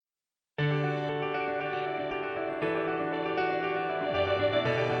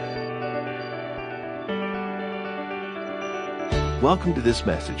Welcome to this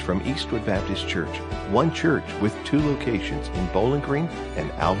message from Eastwood Baptist Church, one church with two locations in Bowling Green and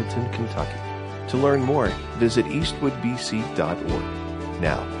Alvaton, Kentucky. To learn more, visit eastwoodbc.org.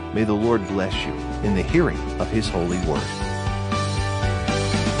 Now, may the Lord bless you in the hearing of His holy word.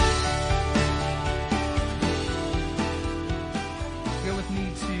 Go with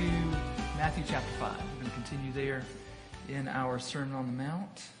me to Matthew chapter 5. We're going to continue there in our Sermon on the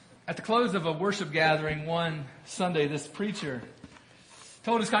Mount. At the close of a worship gathering one Sunday, this preacher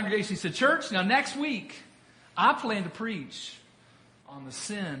told his congregation, he said, "Church, now next week, I plan to preach on the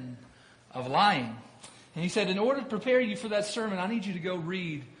sin of lying." And he said, in order to prepare you for that sermon, I need you to go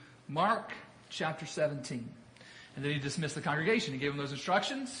read Mark chapter 17. And then he dismissed the congregation. He gave them those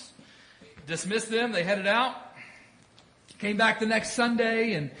instructions, dismissed them, they headed out. Came back the next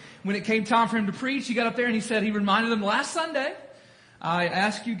Sunday, and when it came time for him to preach, he got up there and he reminded them, last Sunday, I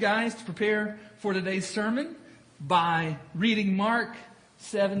asked you guys to prepare for today's sermon by reading Mark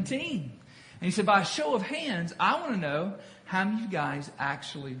 17. And he said, by a show of hands, I want to know how many of you guys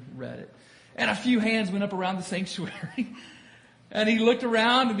actually read it. And a few hands went up around the sanctuary. And he looked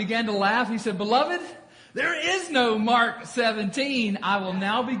around and began to laugh. He said, "Beloved, there is no Mark 17. I will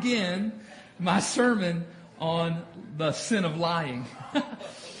now begin my sermon on the sin of lying."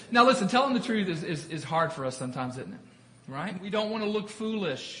 Now listen, telling the truth is hard for us sometimes, isn't it? Right? We don't want to look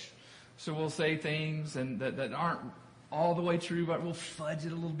foolish. So we'll say things that aren't all the way true, but we'll fudge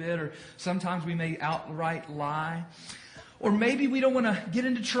it a little bit. Or sometimes we may outright lie. Or maybe we don't want to get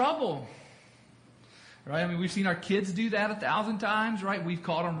into trouble. Right? I mean, we've seen our kids do that 1,000 times, right? We've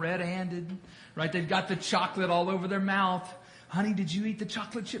caught them red-handed, right? They've got the chocolate all over their mouth. "Honey, did you eat the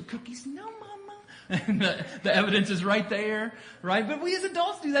chocolate chip cookies?" "No, Mama." And the evidence is right there, right? But we as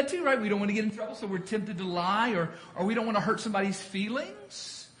adults do that too, right? We don't want to get in trouble, so we're tempted to lie, or we don't want to hurt somebody's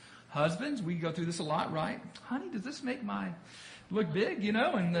feelings. Husbands, we go through this a lot, right? "Honey, does this make my look big?" You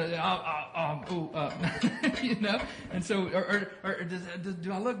know, and you know, and so,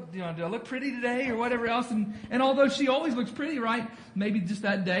 do I look pretty today, or whatever else? And although she always looks pretty, right? Maybe just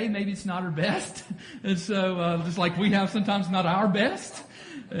that day, maybe it's not her best, and so just like we have sometimes not our best,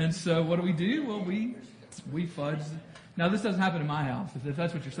 and so what do? Well, we fudge. Now this doesn't happen in my house, if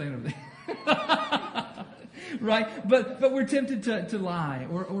that's what you're saying over there. Right? But we're tempted to lie,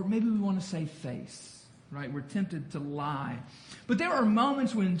 or maybe we want to save face, right? We're tempted to lie. But there are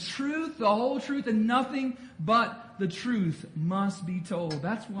moments when truth, the whole truth, and nothing but the truth must be told.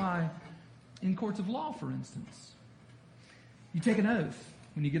 That's why in courts of law, for instance, you take an oath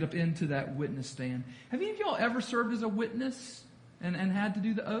when you get up into that witness stand. Have any of y'all ever served as a witness and had to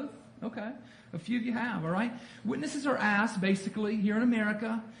do the oath? Okay. A few of you have, all right? Witnesses are asked, basically, here in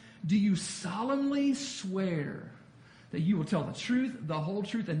America, do you solemnly swear that you will tell the truth, the whole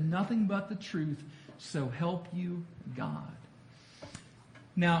truth, and nothing but the truth, so help you God?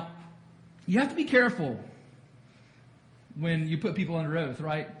 Now, you have to be careful when you put people under oath,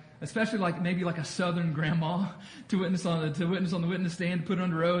 right? Especially maybe like a Southern grandma to witness on the witness stand, put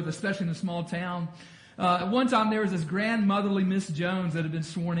under oath, especially in a small town. At one time, there was this grandmotherly Miss Jones that had been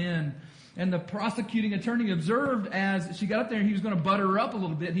sworn in. And the prosecuting attorney observed as she got up there and he was going to butter her up a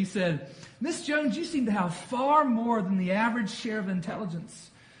little bit. He said, "Miss Jones, you seem to have far more than the average share of intelligence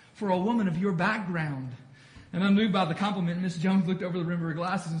for a woman of your background." And unmoved by the compliment, Miss Jones looked over the rim of her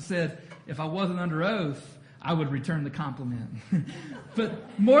glasses and said, "If I wasn't under oath, I would return the compliment."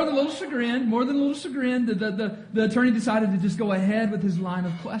 But more than a little chagrin, the attorney decided to just go ahead with his line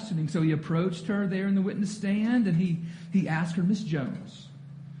of questioning. So he approached her there in the witness stand and he asked her, "Miss Jones,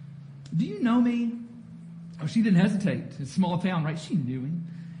 do you know me?" Oh, she didn't hesitate. It's a small town, right? She knew him.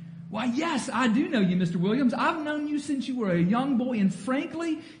 "Why, yes, I do know you, Mr. Williams. I've known you since you were a young boy, and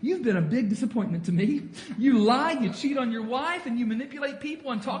frankly, you've been a big disappointment to me. You lie, you cheat on your wife, and you manipulate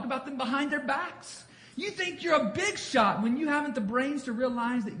people and talk about them behind their backs. You think you're a big shot when you haven't the brains to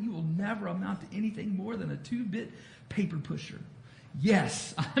realize that you will never amount to anything more than a 2-bit paper pusher.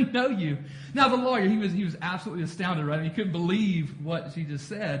 Yes, I know you." Now the lawyer, he was absolutely astounded, right? He couldn't believe what she just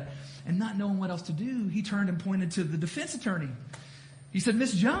said. And not knowing what else to do, he turned and pointed to the defense attorney. He said,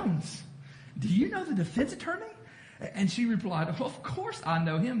 "Miss Jones, do you know the defense attorney?" And she replied, "Oh, of course I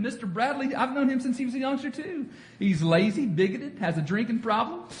know him. Mr. Bradley, I've known him since he was a youngster too. He's lazy, bigoted, has a drinking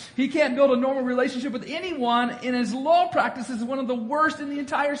problem. He can't build a normal relationship with anyone, and his law practice is one of the worst in the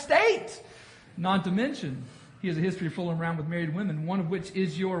entire state. Not to mention, he has a history of fooling around with married women, one of which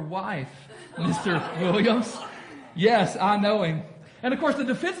is your wife, Mr. Williams. Yes, I know him." And of course, the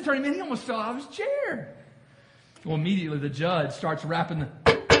defense attorney, man, he almost fell out of his chair. Well, immediately the judge starts rapping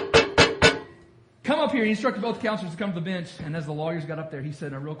Come up here. He instructed both counselors to come to the bench. And as the lawyers got up there, he said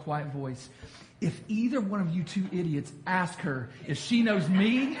in a real quiet voice, if either one of you two idiots ask her if she knows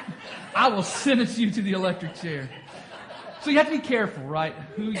me, I will sentence you to the electric chair. So you have to be careful, right?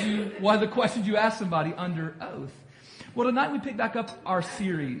 What are the questions you ask somebody under oath? Well, tonight we pick back up our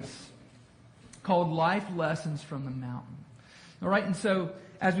series called Life Lessons from the Mountain. All right, and so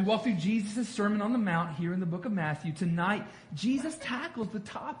as we walk through Jesus' Sermon on the Mount here in the book of Matthew, tonight Jesus tackles the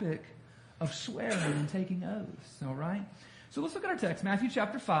topic of swearing and taking oaths. All right? So let's look at our text. Matthew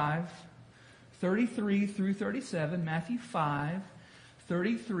chapter 5, 33 through 37. Matthew 5,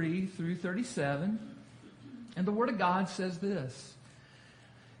 33 through 37. And the Word of God says this.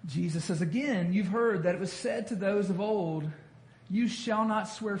 Jesus says, again, you've heard that it was said to those of old, you shall not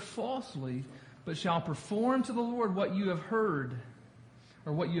swear falsely, but shall perform to the Lord what you have heard,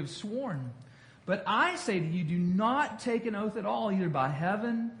 or what you have sworn. But I say to you, do not take an oath at all, either by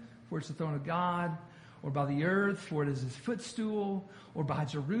heaven, for it's the throne of God, or by the earth, for it is his footstool, or by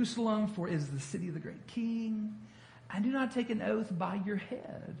Jerusalem, for it is the city of the great king. And do not take an oath by your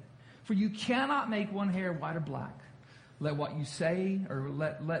head, for you cannot make one hair white or black. Let what you say, or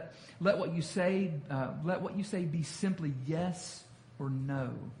let what you say be simply yes or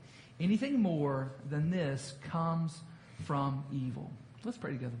no. Anything more than this comes from evil. Let's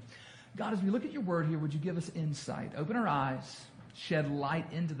pray together. God, as we look at your word here, would you give us insight? Open our eyes, shed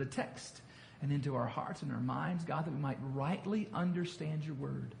light into the text and into our hearts and our minds, God, that we might rightly understand your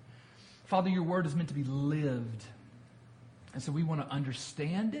word. Father, your word is meant to be lived. And so we want to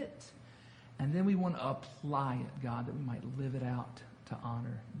understand it, and then we want to apply it, God, that we might live it out to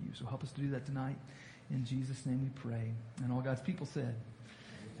honor you. So help us to do that tonight. In Jesus' name we pray. And all God's people said,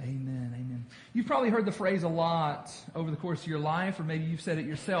 amen, amen. You've probably heard the phrase a lot over the course of your life, or maybe you've said it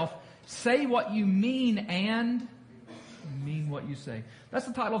yourself. Say what you mean and mean what you say. That's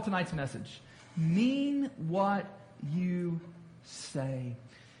the title of tonight's message. Mean what you say.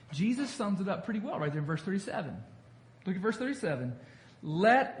 Jesus sums it up pretty well right there in verse 37. Look at verse 37.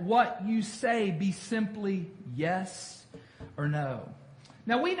 Let what you say be simply yes or no.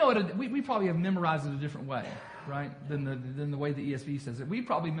 Now we know it. We probably have memorized it a different way, right? Than the way the ESV says it. We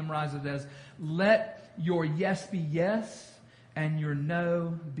probably memorize it as let your yes be yes and your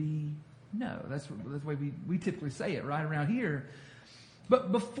no be no. That's the way we typically say it right around here.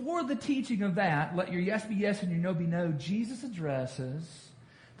 But before the teaching of that, let your yes be yes and your no be no, Jesus addresses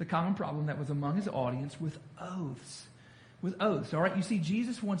the common problem that was among his audience with oaths. With oaths, all right? You see,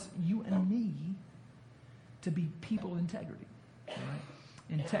 Jesus wants you and me to be people of integrity, all right?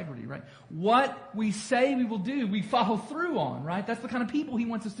 Integrity, right? What we say we will do, we follow through on, right? That's the kind of people he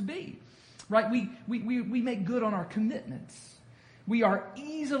wants us to be, right? We make good on our commitments. We are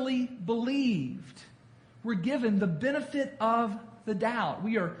easily believed. We're given the benefit of the doubt.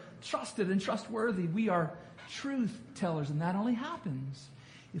 We are trusted and trustworthy. We are truth tellers, and that only happens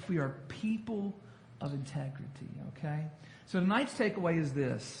if we are people of integrity, okay? So tonight's takeaway is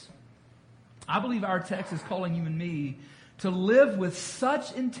this. I believe our text is calling you and me to live with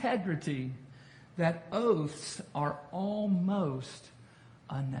such integrity that oaths are almost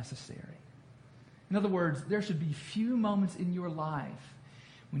unnecessary. In other words, there should be few moments in your life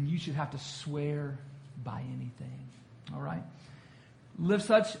when you should have to swear by anything, all right? Live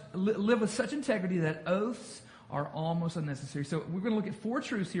with such integrity that oaths are almost unnecessary. So we're going to look at 4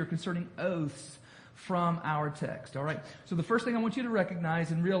 truths here concerning oaths from our text, all right? So the first thing I want you to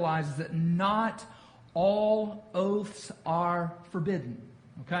recognize and realize is that not all oaths are forbidden,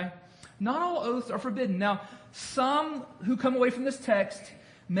 okay? Not all oaths are forbidden. Now, some who come away from this text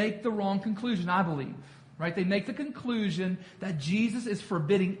make the wrong conclusion, I believe, right? They make the conclusion that Jesus is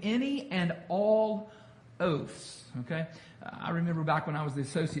forbidding any and all oaths, okay? I remember back when I was the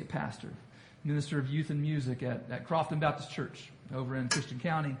associate pastor, minister of youth and music at Crofton Baptist Church over in Christian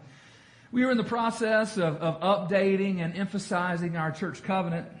County. We were in the process of updating and emphasizing our church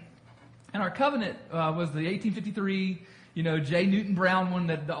covenant. And our covenant was the 1853, J. Newton Brown one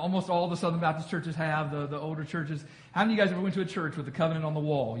that almost all the Southern Baptist churches have, the older churches. How many of you guys ever went to a church with the covenant on the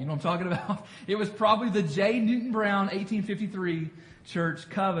wall? You know what I'm talking about? It was probably the J. Newton Brown 1853 church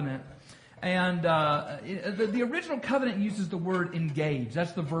covenant. And the original covenant uses the word engage.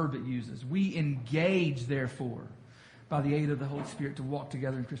 That's the verb it uses. We engage, therefore, by the aid of the Holy Spirit to walk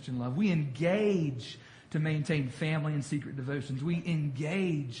together in Christian love. We engage to maintain family and secret devotions. We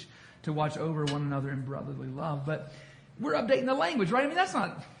engage to watch over one another in brotherly love. But we're updating the language, right? I mean, that's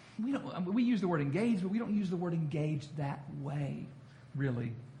not, we use the word engage, but we don't use the word engage that way,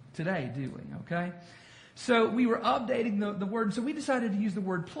 really, today, do we? Okay? So we were updating the word, so we decided to use the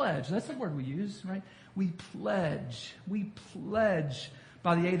word pledge. That's the word we use, right? We pledge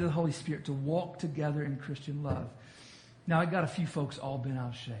by the aid of the Holy Spirit, to walk together in Christian love. Now, I got a few folks all bent out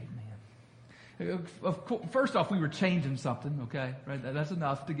of shape, man. First off, we were changing something, okay? Right? That's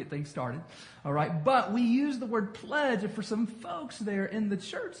enough to get things started, all right? But we used the word pledge, and for some folks there in the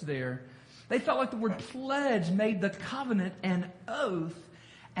church there, they felt like the word pledge made the covenant an oath,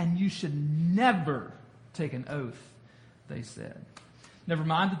 and you should never take an oath, they said. Never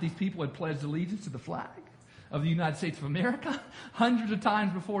mind that these people had pledged allegiance to the flag of the United States of America hundreds of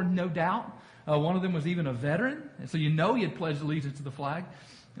times before, no doubt. One of them was even a veteran, and so you know he had pledged allegiance to the flag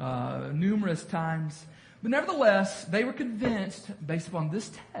numerous times. But nevertheless, they were convinced, based upon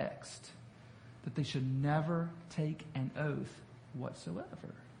this text, that they should never take an oath whatsoever.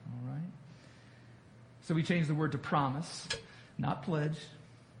 All right? So we changed the word to promise, not pledge,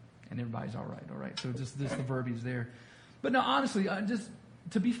 and everybody's all right? So just the verbiage there. But now, honestly, just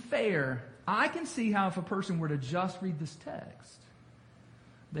to be fair, I can see how if a person were to just read this text,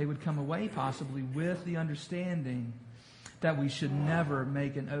 they would come away possibly with the understanding that we should never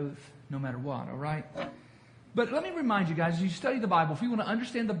make an oath no matter what, all right? But let me remind you guys, as you study the Bible, if we want to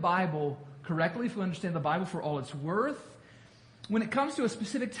understand the Bible correctly, if we understand the Bible for all it's worth, when it comes to a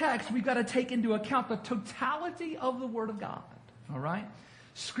specific text, we've got to take into account the totality of the Word of God, all right?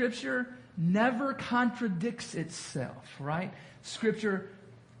 Scripture never contradicts itself, right? Scripture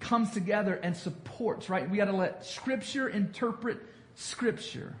comes together and supports, right? We got to let Scripture interpret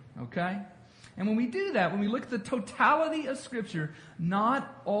Scripture, okay? And when we do that, when we look at the totality of Scripture,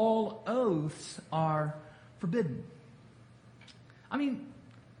 not all oaths are forbidden. I mean,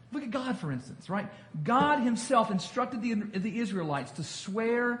 look at God, for instance, right? God himself instructed the Israelites to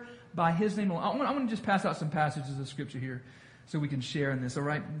swear by his name alone. I want to just pass out some passages of Scripture here so we can share in this, all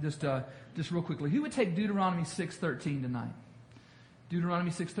right? Just real quickly. Who would take Deuteronomy 6:13 tonight?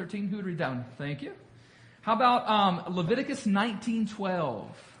 Deuteronomy 6:13. Who would read that one? Thank you. How about Leviticus 19:12?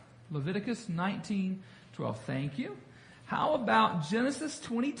 Leviticus 19:12. Thank you. How about Genesis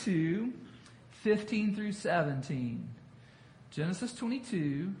 22:15 through 17? Genesis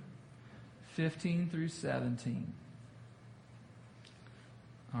 22:15 through 17.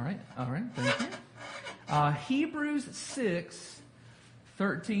 All right. Thank you. Hebrews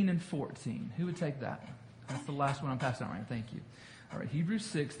 6:13 and 14. Who would take that? That's the last one I'm passing out, right? Thank you. All right, Hebrews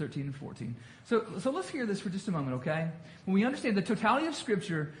 6:13 and 14. So let's hear this for just a moment, okay? When we understand the totality of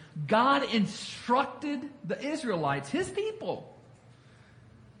Scripture, God instructed the Israelites, his people,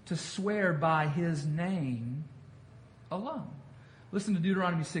 to swear by his name alone. Listen to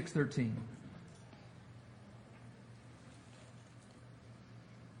Deuteronomy 6:13.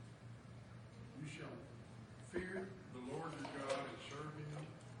 You shall fear the Lord your God and serve him.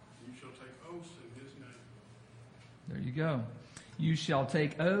 You shall take oaths in his name. There you go. You shall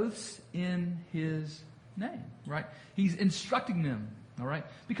take oaths in his name, right? He's instructing them, all right?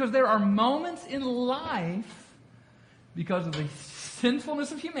 Because there are moments in life, because of the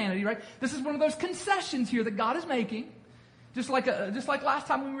sinfulness of humanity, right? This is one of those concessions here that God is making. Just like last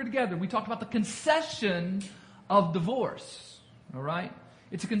time when we were together, we talked about the concession of divorce, all right?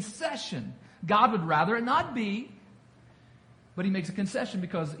 It's a concession. God would rather it not be, but he makes a concession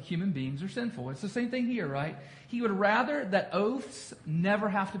because human beings are sinful. It's the same thing here, right? He would rather that oaths never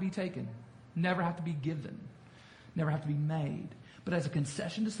have to be taken, never have to be given, never have to be made. But as a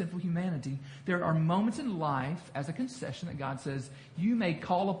concession to sinful humanity, there are moments in life as a concession that God says, you may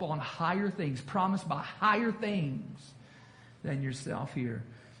call upon higher things, promised by higher things than yourself here.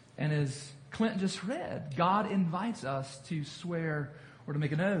 And as Clint just read, God invites us to swear or to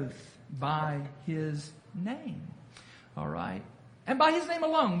make an oath by his name. All right? And by his name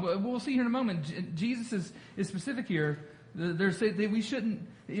alone. We'll see here in a moment. Jesus is specific here. We shouldn't,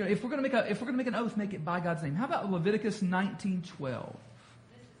 if we're going to make an oath, make it by God's name. How about Leviticus 19:12? This is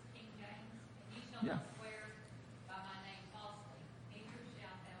King James. You shall not swear by my name falsely. Neither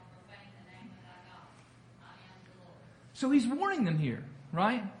shalt thou profane the name of thy God. I am the Lord. So he's warning them here,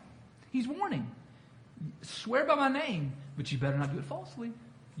 right? He's warning. Swear by my name, but you better not do it falsely.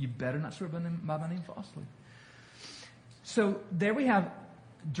 You better not swear by my name falsely. So there we have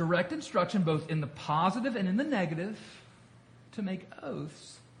direct instruction, both in the positive and in the negative, to make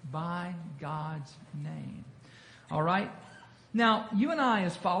oaths by God's name. All right? Now, you and I,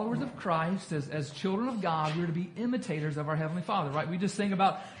 as followers of Christ, as children of God, we're to be imitators of our Heavenly Father, right? We just sing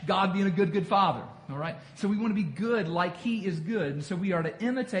about God being a good, good Father, all right? So we want to be good like He is good, and so we are to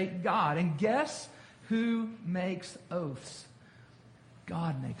imitate God. And guess who makes oaths?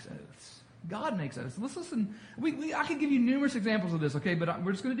 God makes oaths. God makes oaths. Let's listen. I could give you numerous examples of this, okay? But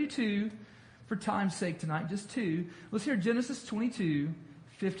we're just going to do two for time's sake tonight, just two. Let's hear Genesis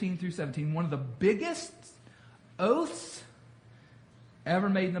 22:15 through 17. One of the biggest oaths ever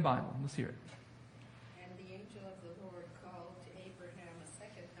made in the Bible. Let's hear it. And the angel of the Lord called to Abraham a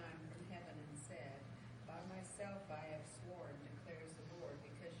second time from heaven and said, By myself I have sworn, declares the Lord,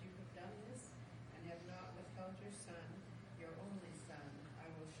 because you have done this and have not withheld your son, your only son. I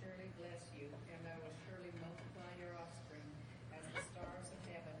will surely bless you, and I will surely multiply your offspring as the stars of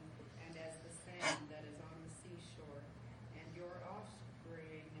heaven and as the sand that is on the seashore. And your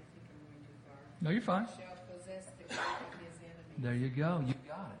offspring, I think I'm going too far, No, you're fine. shall possess the gate of his enemies. There you go. You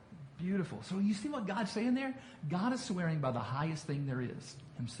got it. Beautiful. So you see what God's saying there? God is swearing by the highest thing there is,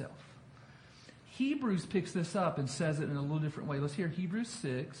 himself. Hebrews picks this up and says it in a little different way. Let's hear Hebrews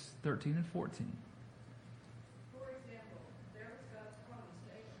 6, 13 and 14. For example, there was God's promise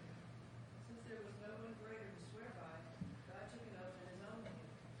to Abraham. Since there was no one greater to swear by, God took an oath in his own name,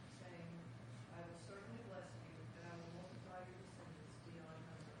 saying, I will certainly bless you, and I will multiply your descendants beyond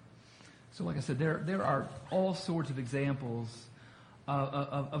number. So like I said, there are all sorts of examples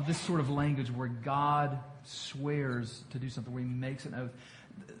of this sort of language where God swears to do something, where he makes an oath.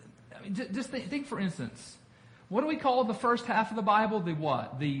 I mean, just think, for instance, what do we call the first half of the Bible? The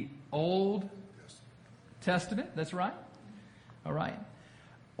what? The Old Testament. That's right. All right.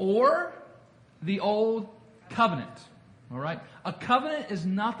 Or the Old Covenant. All right. A covenant is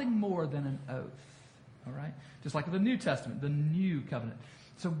nothing more than an oath. All right. Just like the New Testament, the New Covenant.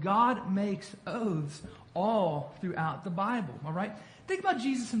 So God makes oaths all throughout the Bible. All right. Think about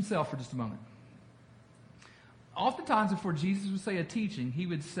Jesus himself for just a moment. Oftentimes, before Jesus would say a teaching, he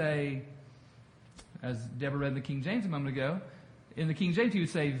would say, as Deborah read in the King James a moment ago, in the King James he would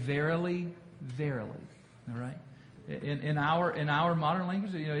say, verily, verily. All right? In our modern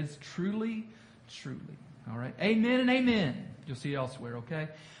language, it's truly, truly. All right? Amen and amen. You'll see elsewhere, okay?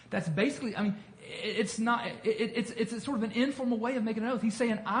 That's basically, it's not, it's a sort of an informal way of making an oath. He's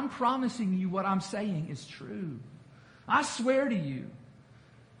saying, I'm promising you what I'm saying is true. I swear to you.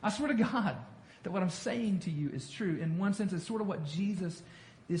 I swear to God that what I'm saying to you is true. In one sense, it's sort of what Jesus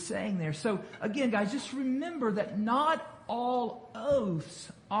is saying there. So, again, guys, just remember that not all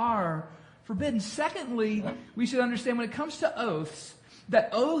oaths are forbidden. Secondly, we should understand when it comes to oaths,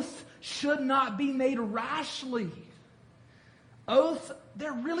 that oaths should not be made rashly. Oaths,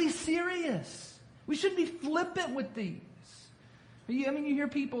 they're really serious. We shouldn't be flippant with these. You hear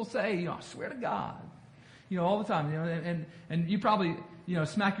people say, I swear to God, all the time, and you probably,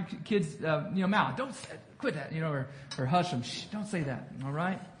 smack your kids, mouth. Don't quit that, or hush them. Shh, don't say that. All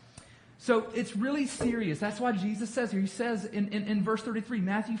right. So it's really serious. That's why Jesus says here. He says in verse 33,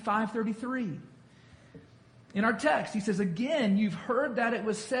 Matthew 5:33. In our text, he says, again, you've heard that it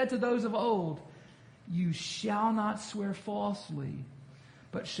was said to those of old, you shall not swear falsely,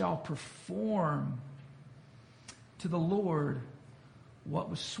 but shall perform to the Lord what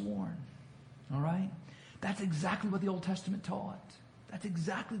was sworn. All right? That's exactly what the Old Testament taught. That's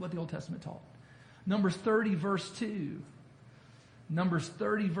exactly what the Old Testament taught. Numbers 30, verse 2. Numbers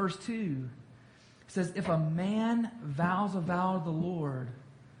 30, verse 2 says, if a man vows a vow to the Lord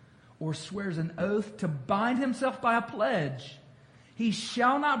or swears an oath to bind himself by a pledge, he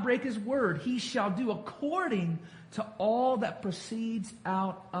shall not break his word. He shall do according to all that proceeds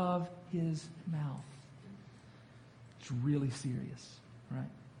out of his mouth. It's really serious, right?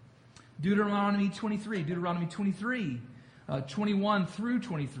 Deuteronomy 23, 21 through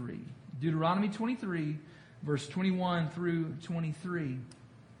 23. Deuteronomy 23, verse 21 through 23.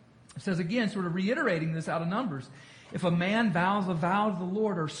 It says again, sort of reiterating this out of Numbers, if a man vows a vow to the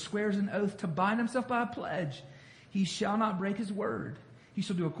Lord or swears an oath to bind himself by a pledge, he shall not break his word. He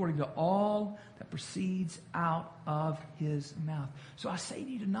shall do according to all that proceeds out of his mouth. So I say to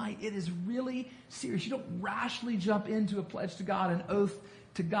you tonight, it is really serious. You don't rashly jump into a pledge to God, an oath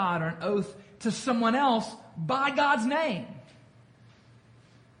to God, or an oath to someone else by God's name.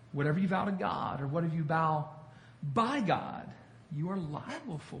 Whatever you vow to God or whatever you vow by God, you are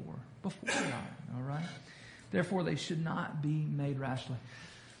liable for before God. All right? Therefore, they should not be made rashly.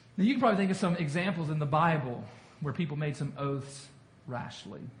 Now, you can probably think of some examples in the Bible where people made some oaths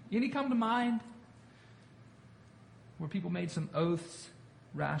rashly. Any come to mind where people made some oaths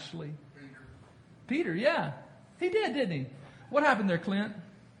rashly? Peter, yeah. He did, didn't he? What happened there, Clint?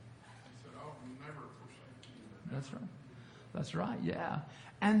 He said, I will never forsake you. That's right. That's right, yeah.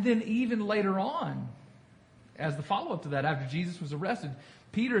 And then even later on, as the follow-up to that, after Jesus was arrested,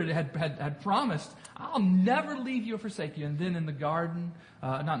 Peter had promised, I'll never leave you or forsake you. And then in the garden,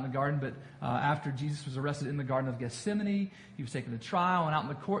 not in the garden, but after Jesus was arrested in the Garden of Gethsemane, he was taken to trial, and out in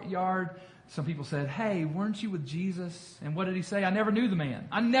the courtyard, some people said, hey, weren't you with Jesus? And what did he say? I never knew the man.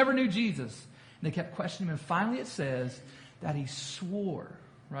 I never knew Jesus. And they kept questioning him. And finally it says that he swore,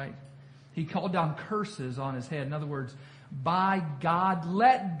 right? He called down curses on his head. In other words, by God,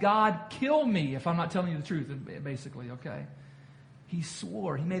 let God kill me if I'm not telling you the truth, basically, okay? He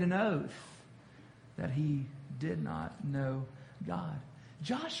swore, he made an oath that he did not know God.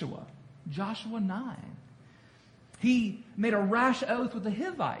 Joshua 9. He made a rash oath with the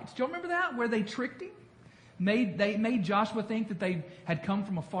Hivites. Do you remember that? Where they tricked him? They made Joshua think that they had come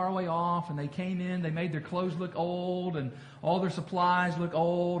from a far way off, and they came in, they made their clothes look old, and all their supplies look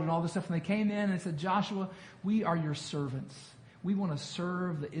old, and all this stuff. And they came in and they said, Joshua, we are your servants. We want to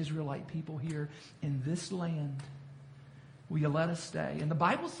serve the Israelite people here in this land. Will you let us stay? And the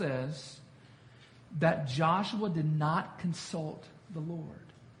Bible says that Joshua did not consult the Lord.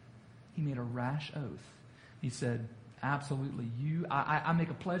 He made a rash oath. He said, absolutely, I make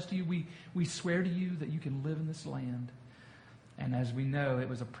a pledge to you. We swear to you that you can live in this land. And as we know, it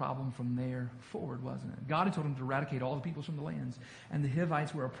was a problem from there forward, wasn't it? God had told him to eradicate all the peoples from the lands. And the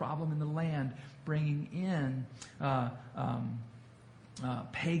Hivites were a problem in the land, bringing in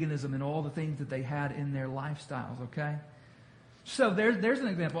paganism and all the things that they had in their lifestyles, okay? So there's an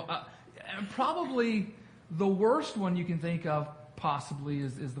example. And probably the worst one you can think of possibly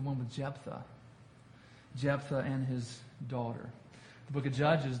is the one with Jephthah. Jephthah and his daughter. The book of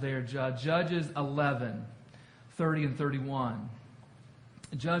Judges there, Judges 11, 30 and 31.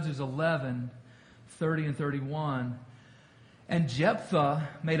 Judges 11, 30 and 31. And Jephthah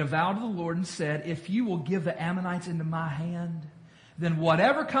made a vow to the Lord and said, if you will give the Ammonites into my hand, then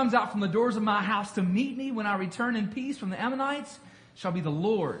whatever comes out from the doors of my house to meet me when I return in peace from the Ammonites shall be the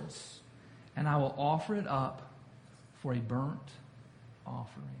Lord's, and I will offer it up for a burnt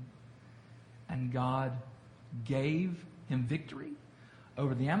offering. And God gave him victory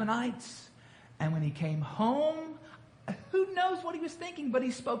over the Ammonites. And when he came home, who knows what he was thinking, but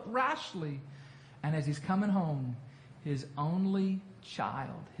he spoke rashly. And as he's coming home, his only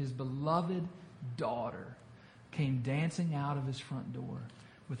child, his beloved daughter, came dancing out of his front door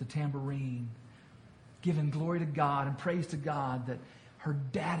with a tambourine, giving glory to God and praise to God that her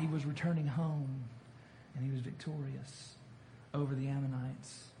daddy was returning home and he was victorious over the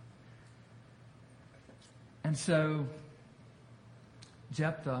Ammonites. And so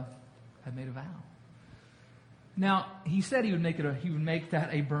Jephthah had made a vow. Now, he said he would make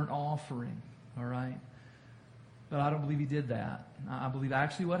that a burnt offering, all right? But I don't believe he did that. I believe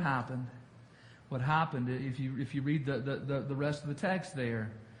actually what happened, if you read the rest of the text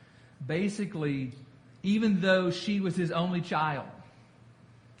there, basically, even though she was his only child,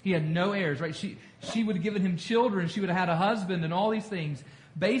 he had no heirs, right? She would have given him children, she would have had a husband and all these things.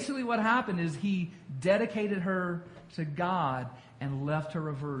 Basically what happened is he dedicated her to God and left her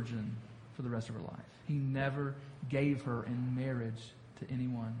a virgin for the rest of her life. He never gave her in marriage to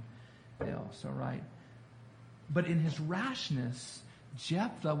anyone else, all right? But in his rashness,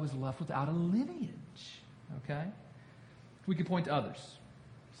 Jephthah was left without a lineage, okay? We could point to others.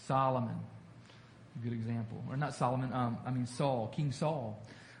 Solomon, a good example. Or not Solomon, Saul, King Saul.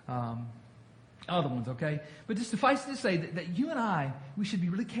 Other ones, okay? But just suffice it to say that you and I, we should be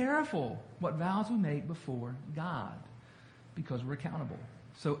really careful what vows we make before God because we're accountable.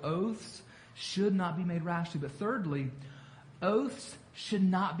 So oaths should not be made rashly. But thirdly, oaths should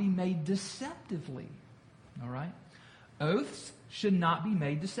not be made deceptively. All right? Oaths should not be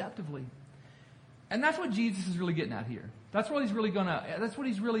made deceptively. And that's what Jesus is really getting at here. That's what he's really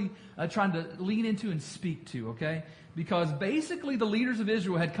trying to lean into and speak to, okay? Because basically the leaders of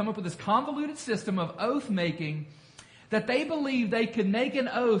Israel had come up with this convoluted system of oath making that they believed they could make an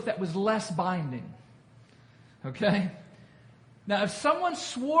oath that was less binding. Okay? Now, if someone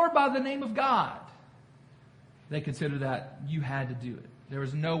swore by the name of God, they considered that you had to do it. There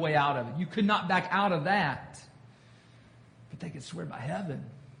was no way out of it. You could not back out of that. But they could swear by heaven.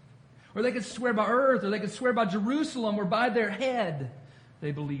 Or they could swear by earth, or they could swear by Jerusalem, or by their head,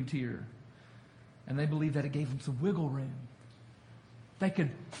 they believed here. And they believed that it gave them some wiggle room. They could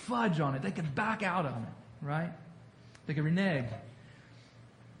fudge on it. They could back out on it, right? They could renege.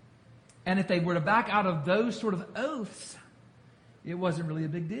 And if they were to back out of those sort of oaths, it wasn't really a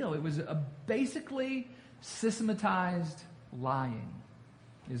big deal. It was a basically systematized lying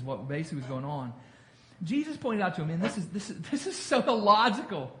is what basically was going on. Jesus pointed out to him, and this is so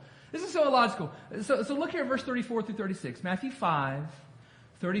illogical. This is so illogical. So look here at verse 34 through 36. Matthew 5,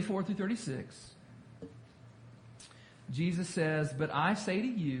 34 through 36. Jesus says, "But I say to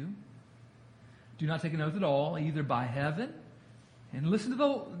you, do not take an oath at all, either by heaven," and listen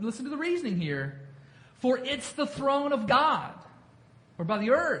to the reasoning here, "for it's the throne of God, or by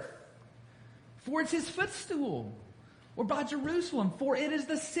the earth, for it's his footstool, or by Jerusalem, for it is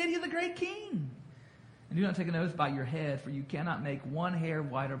the city of the great king. And do not take an oath by your head, for you cannot make one hair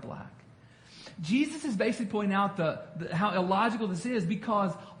white or black." Jesus is basically pointing out how illogical this is,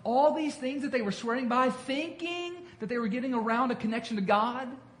 because all these things that they were swearing by, thinking that they were getting around a connection to God,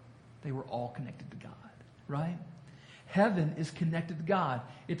 they were all connected to God, right? Heaven is connected to God.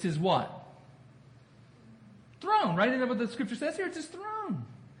 It's His what? Throne, right? Isn't that what the scripture says here? It's His throne.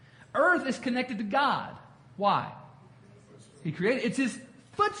 Earth is connected to God. Why? He created. It's His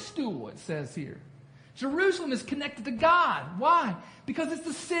footstool, it says here. Jerusalem is connected to God. Why? Because it's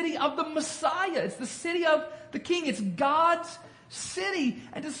the city of the Messiah. It's the city of the King. It's God's city.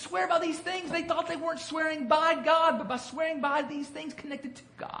 And to swear by these things, they thought they weren't swearing by God, but by swearing by these things connected to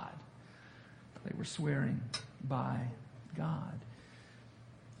God, they were swearing by God.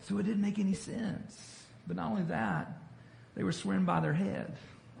 So it didn't make any sense. But not only that, they were swearing by their head.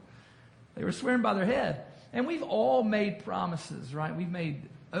 They were swearing by their head. And we've all made promises, right? We've made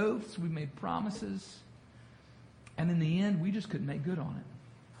oaths, we've made promises. And in the end, we just couldn't make good on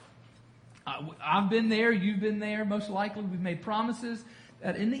it. I've been there, you've been there, most likely. We've made promises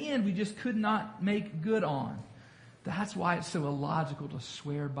that in the end, we just could not make good on. That's why it's so illogical to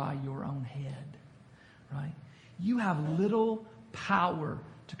swear by your own head, right? You have little power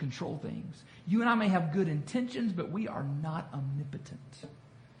to control things. You and I may have good intentions, but we are not omnipotent.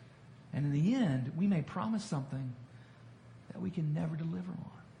 And in the end, we may promise something that we can never deliver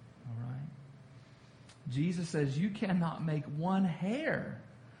on. All right? Jesus says you cannot make one hair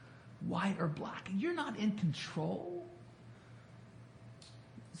white or black. You're not in control.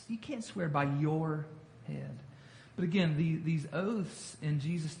 You can't swear by your head. But again, these oaths in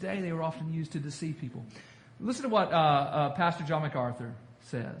Jesus' day, they were often used to deceive people. Listen to what Pastor John MacArthur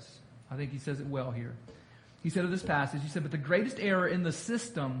says. I think he says it well here. He said of this passage, he said, but the greatest error in the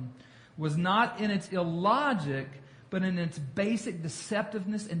system was not in its illogic, but in its basic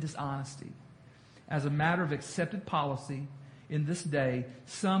deceptiveness and dishonesty. As a matter of accepted policy in this day,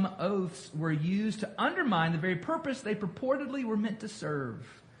 some oaths were used to undermine the very purpose they purportedly were meant to serve,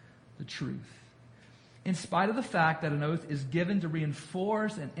 the truth. In spite of the fact that an oath is given to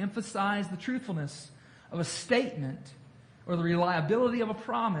reinforce and emphasize the truthfulness of a statement or the reliability of a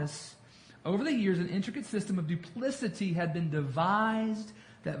promise, over the years an intricate system of duplicity had been devised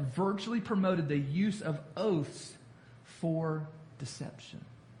that virtually promoted the use of oaths for deception.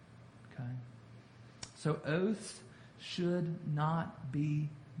 Okay? So oaths should not be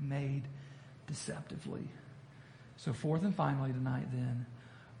made deceptively. So fourth and finally tonight then,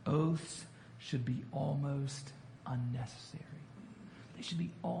 oaths should be almost unnecessary. They should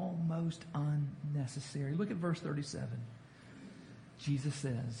be almost unnecessary. Look at verse 37. Jesus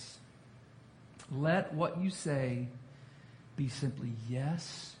says, let what you say be simply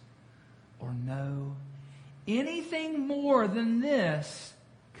yes or no. Anything more than this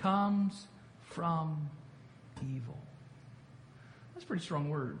comes from evil. That's pretty strong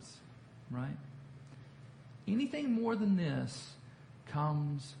words, right? Anything more than this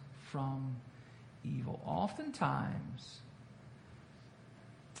comes from evil. Oftentimes,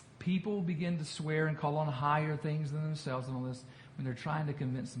 people begin to swear and call on higher things than themselves and all this when they're trying to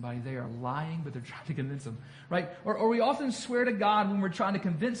convince somebody. They are lying, but they're trying to convince them, right? Or we often swear to God when we're trying to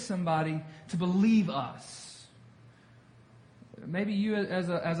convince somebody to believe us. Maybe you as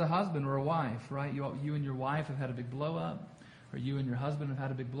a husband or a wife, right? You and your wife have had a big blow up, or you and your husband have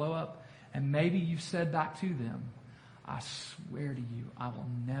had a big blow up, and maybe you've said back to them, I swear to you, I will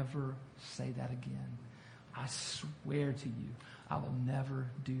never say that again. I swear to you, I will never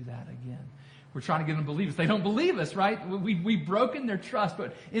do that again. We're trying to get them to believe us. They don't believe us, right? We've broken their trust.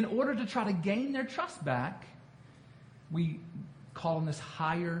 But in order to try to gain their trust back, we call on this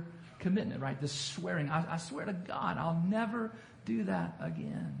higher commitment, right? This swearing. I swear to God, I'll never do that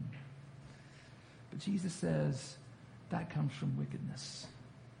again. But Jesus says that comes from wickedness.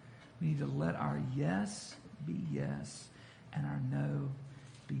 We need to let our yes be yes and our no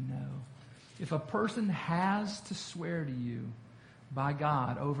be no. If a person has to swear to you by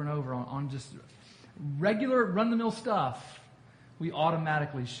God over and over on just regular run-of-the-mill stuff, we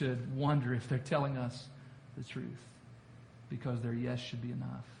automatically should wonder if they're telling us the truth, because their yes should be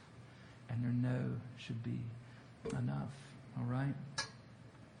enough and their no should be enough. All right?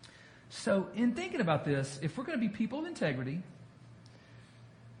 So in thinking about this, if we're going to be people of integrity,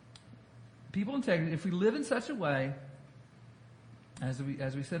 if we live in such a way, as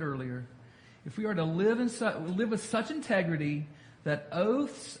we said earlier, if we are to live with such integrity that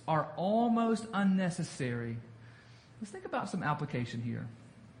oaths are almost unnecessary, let's think about some application here.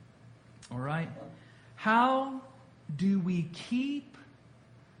 All right? How do we keep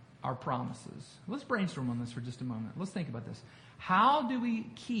our promises? Let's brainstorm on this for just a moment. Let's think about this. How do we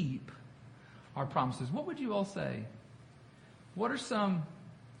keep our promises? What would you all say? What are some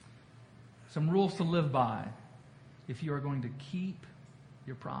some rules to live by if you are going to keep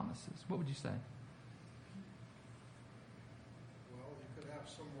your promises, what would you say? Well, you could have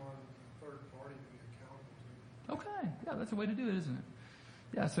someone, a third party, be accountable to. Okay, yeah, that's a way to do it, isn't it?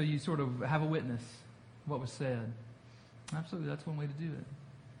 Yeah, so you sort of have a witness what was said. Absolutely, that's one way to do it.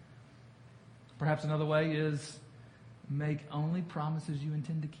 Perhaps another way is make only promises you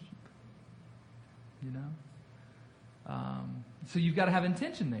intend to keep. You know? So you've got to have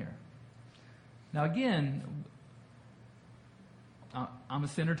intention there. Now again, I'm a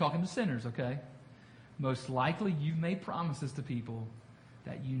sinner talking to sinners, okay? Most likely you've made promises to people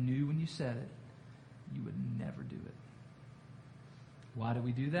that you knew when you said it, you would never do it. Why do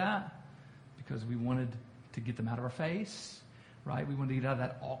we do that? Because we wanted to get them out of our face, right? We wanted to get out of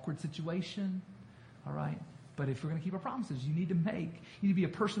that awkward situation, all right? But if we're going to keep our promises, you need to be a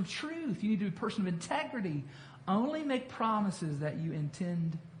person of truth. You need to be a person of integrity. Only make promises that you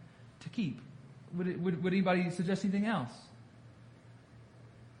intend to keep. Would anybody suggest anything else?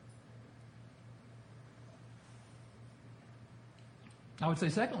 I would say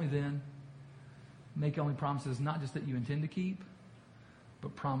secondly then, make only promises not just that you intend to keep,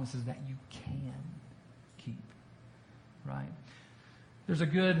 but promises that you can keep. Right? There's a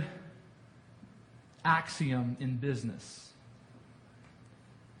good axiom in business.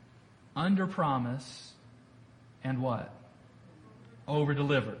 Under promise and what? Over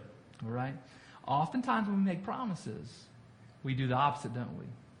deliver. All right? Oftentimes when we make promises, we do the opposite, don't we?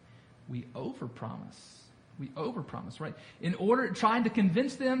 We overpromise. We overpromise, right? In order, trying to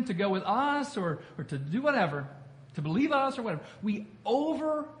convince them to go with us or to do whatever, to believe us or whatever, we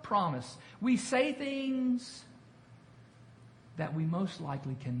overpromise. We say things that we most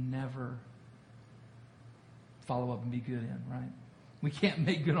likely can never follow up and be good in, right? We can't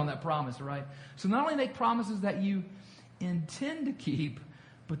make good on that promise, right? So not only make promises that you intend to keep,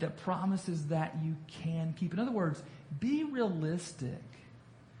 but that promises that you can keep. In other words, be realistic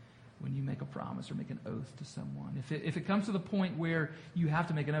when you make a promise or make an oath to someone. If it comes to the point where you have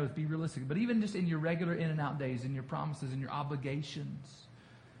to make an oath, be realistic. But even just in your regular in and out days, in your promises, in your obligations,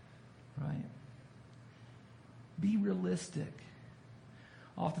 right? Be realistic.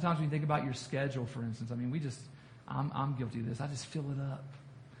 Oftentimes when you think about your schedule, for instance, I mean, I'm guilty of this. I just fill it up,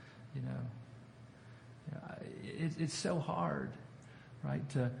 you know. It's so hard, right,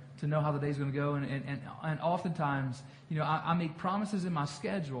 to know how the day's going to go. And oftentimes, you know, I make promises in my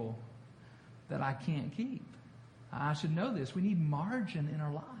schedule that I can't keep. I should know this. We need margin in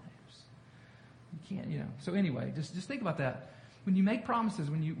our lives. You can't, you know. So anyway, just think about that. When you make promises,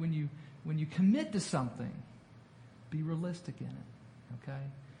 when you commit to something, be realistic in it. Okay?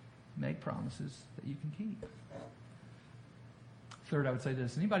 Make promises that you can keep. Third, I would say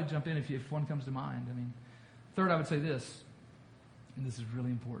this. Anybody jump in if one comes to mind. I mean, third, I would say this, and this is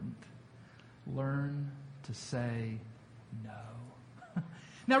really important. Learn to say no.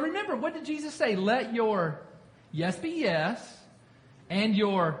 Now remember, what did Jesus say? Let your yes be yes, and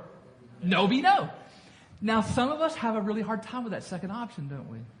your no be no. Now some of us have a really hard time with that second option, don't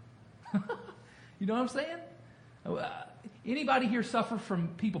we? You know what I'm saying? Anybody here suffer from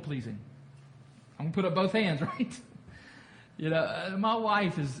people pleasing? I'm going to put up both hands, right? You know, my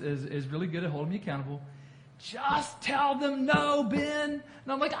wife is really good at holding me accountable. Just tell them no, Ben.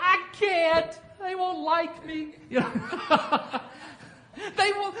 And I'm like, I can't. They won't like me. You know?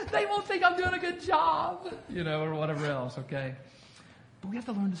 They won't think I'm doing a good job, you know, or whatever else, okay? But we have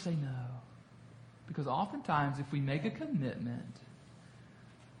to learn to say no. Because oftentimes if we make a commitment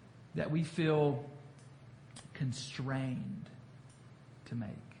that we feel constrained to make,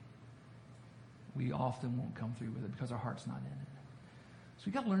 we often won't come through with it because our heart's not in it. So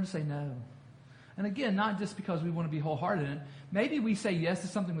we've got to learn to say no. And again, not just because we want to be wholehearted in it. Maybe we say yes to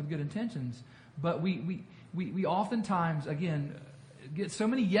something with good intentions, but we oftentimes, again, get so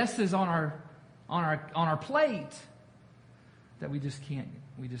many yeses on our plate that we just can't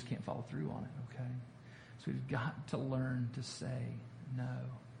follow through on it, okay? So we've got to learn to say no.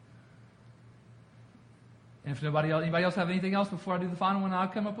 And if anybody else have anything else before I do the final one I'll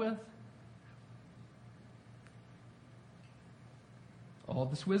come up with? All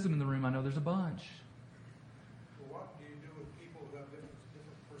this wisdom in the room, I know there's a bunch. Well, what do you do with people who have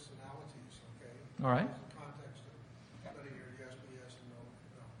different personalities, okay? All right. In the context of letting your yes be yes and no,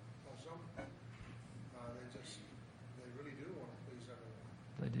 no. Well, some, they really do want to please everyone.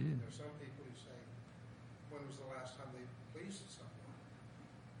 They do. There's some people who say, when was the last time they pleased someone?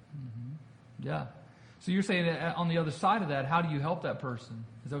 Mm-hmm. Yeah. So you're saying that on the other side of that, how do you help that person?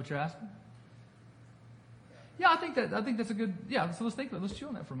 Is that what you're asking? Yeah, I think that's a good. Yeah, so let's chew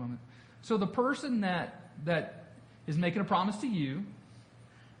on that for a moment. So the person that is making a promise to you,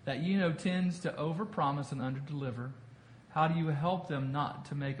 that tends to overpromise and underdeliver, how do you help them not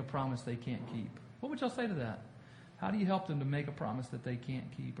to make a promise they can't keep? What would y'all say to that? How do you help them to make a promise that they can't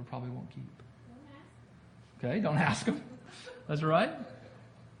keep or probably won't keep? Okay, don't ask them. That's right.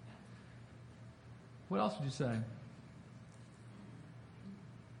 What else would you say?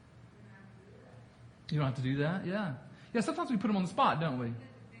 You don't have to do that? Yeah. Yeah, sometimes we put them on the spot, don't we?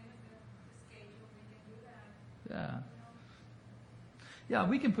 Yeah. Yeah,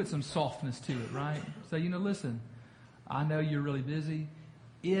 we can put some softness to it, right? So, listen, I know you're really busy.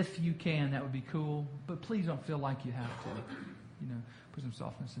 If you can, that would be cool. But please don't feel like you have to. Put some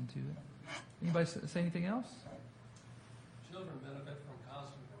softness into it. Anybody say anything else? Children benefit from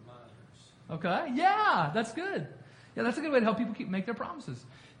constant reminders. Okay, yeah, that's good. Yeah, that's a good way to help people make their promises.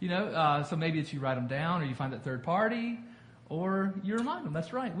 So maybe it's you write them down, or you find that third party, or you remind them.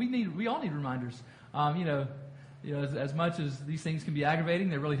 That's right. We all need reminders. As much as these things can be aggravating,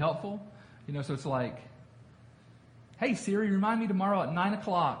 they're really helpful. So it's like, hey Siri, remind me tomorrow at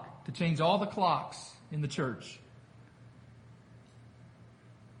 9:00 to change all the clocks in the church.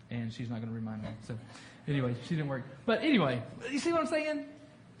 And she's not going to remind me. So anyway, she didn't work. But anyway, you see what I'm saying?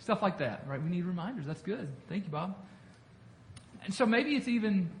 Stuff like that, right? We need reminders. That's good. Thank you, Bob. And so maybe it's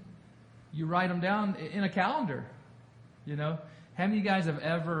even you write them down in a calendar. How many of you guys have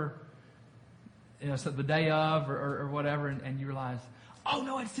ever, so the day of or whatever, and you realize, oh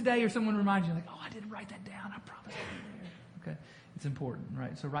no, it's today, or someone reminds you, like, oh, I didn't write that down. I promised it there. Okay, it's important,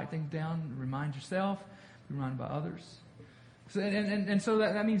 right? So write things down, remind yourself, be reminded by others. So, and so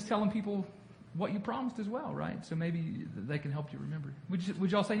that means telling people what you promised as well, right? So maybe they can help you remember.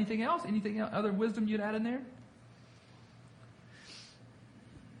 Would y'all say anything else? Anything else, other wisdom you'd add in there?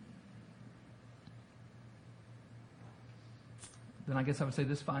 Then I guess I would say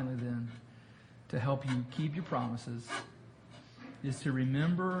this finally then. To help you keep your promises is to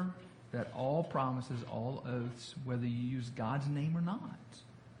remember that all promises, all oaths, whether you use God's name or not,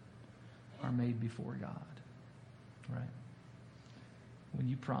 are made before God. Right? When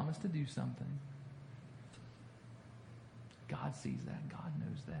you promise to do something, God sees that. God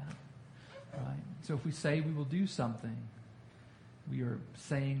knows that. Right? So if we say we will do something, we are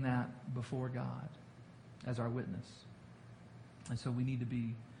saying that before God as our witness. And so we need to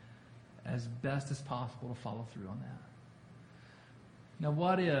be as best as possible to follow through on that. Now,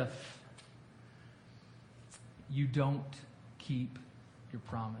 what if you don't keep your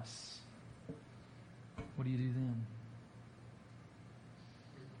promise? What do you do then?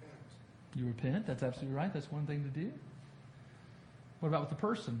 You repent. That's absolutely right. That's one thing to do. What about with the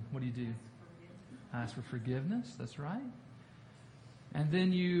person? What do? Ask for forgiveness. That's right. And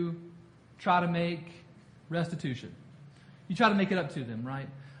then you try to make restitution. You try to make it up to them, right?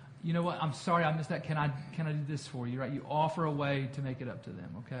 You know what? I'm sorry I missed that. Can I do this for you, right? You offer a way to make it up to them,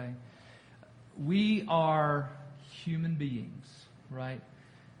 okay? We are human beings, right?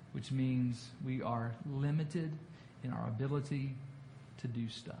 Which means we are limited in our ability to do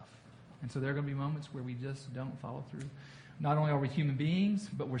stuff. And so there are going to be moments where we just don't follow through. Not only are we human beings,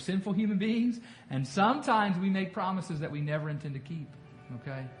 but we're sinful human beings. And sometimes we make promises that we never intend to keep,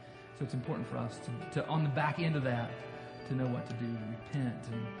 okay? So it's important for us to on the back end of that, to know what to do, to repent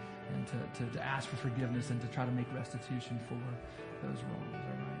and to ask for forgiveness and to try to make restitution for those wrongs. All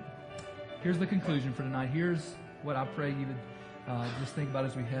right. Here's the conclusion for tonight. Here's what I pray you would just think about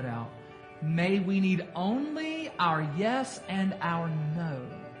as we head out. May we need only our yes and our no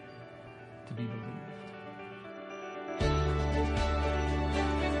to be believed.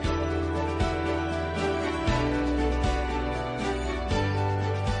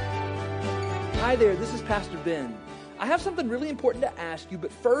 Hi there, this is Pastor Ben. I have something really important to ask you,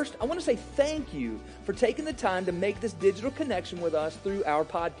 but first, I want to say thank you for taking the time to make this digital connection with us through our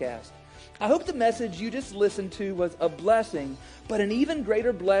podcast. I hope the message you just listened to was a blessing, but an even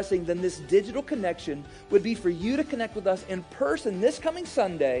greater blessing than this digital connection would be for you to connect with us in person this coming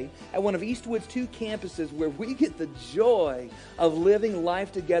Sunday at one of Eastwood's 2 campuses where we get the joy of living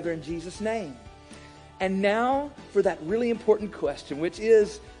life together in Jesus' name. And now for that really important question, which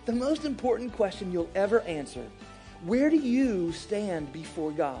is the most important question you'll ever answer. Where do you stand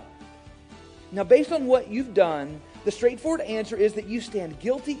before God? Now, based on what you've done, the straightforward answer is that you stand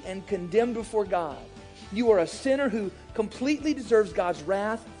guilty and condemned before God. You are a sinner who completely deserves God's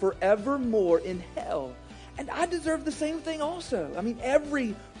wrath forevermore in hell. And I deserve the same thing also. I mean,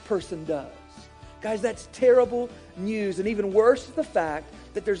 every person does. Guys, that's terrible news. And even worse is the fact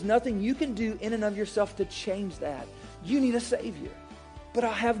that there's nothing you can do in and of yourself to change that. You need a Savior. But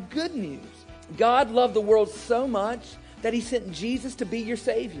I have good news. God loved the world so much that He sent Jesus to be your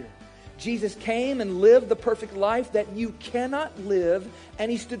Savior. Jesus came and lived the perfect life that you cannot live, and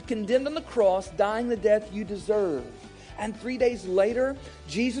he stood condemned on the cross, dying the death you deserve. And 3 days later,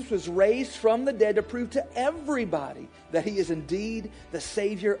 Jesus was raised from the dead to prove to everybody that he is indeed the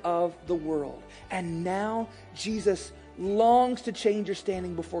Savior of the world. And now Jesus longs to change your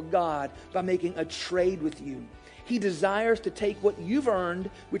standing before God by making a trade with you. He desires to take what you've earned,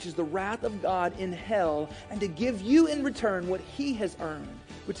 which is the wrath of God in hell, and to give you in return what he has earned,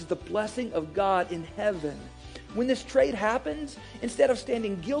 which is the blessing of God in heaven. When this trade happens, instead of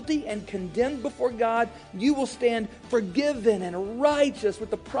standing guilty and condemned before God, you will stand forgiven and righteous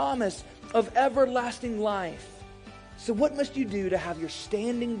with the promise of everlasting life. So what must you do to have your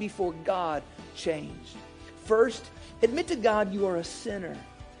standing before God changed? First, admit to God you are a sinner.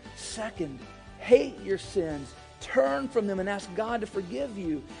 Second, hate your sins. Turn from them and ask God to forgive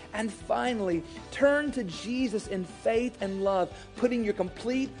you. And finally, turn to Jesus in faith and love, putting your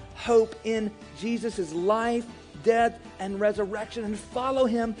complete hope in Jesus' life, death, and resurrection, and follow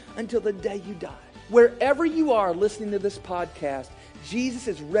him until the day you die. Wherever you are listening to this podcast, Jesus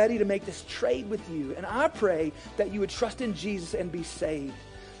is ready to make this trade with you. And I pray that you would trust in Jesus and be saved.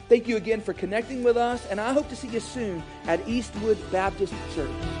 Thank you again for connecting with us, and I hope to see you soon at Eastwood Baptist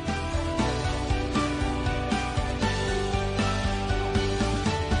Church.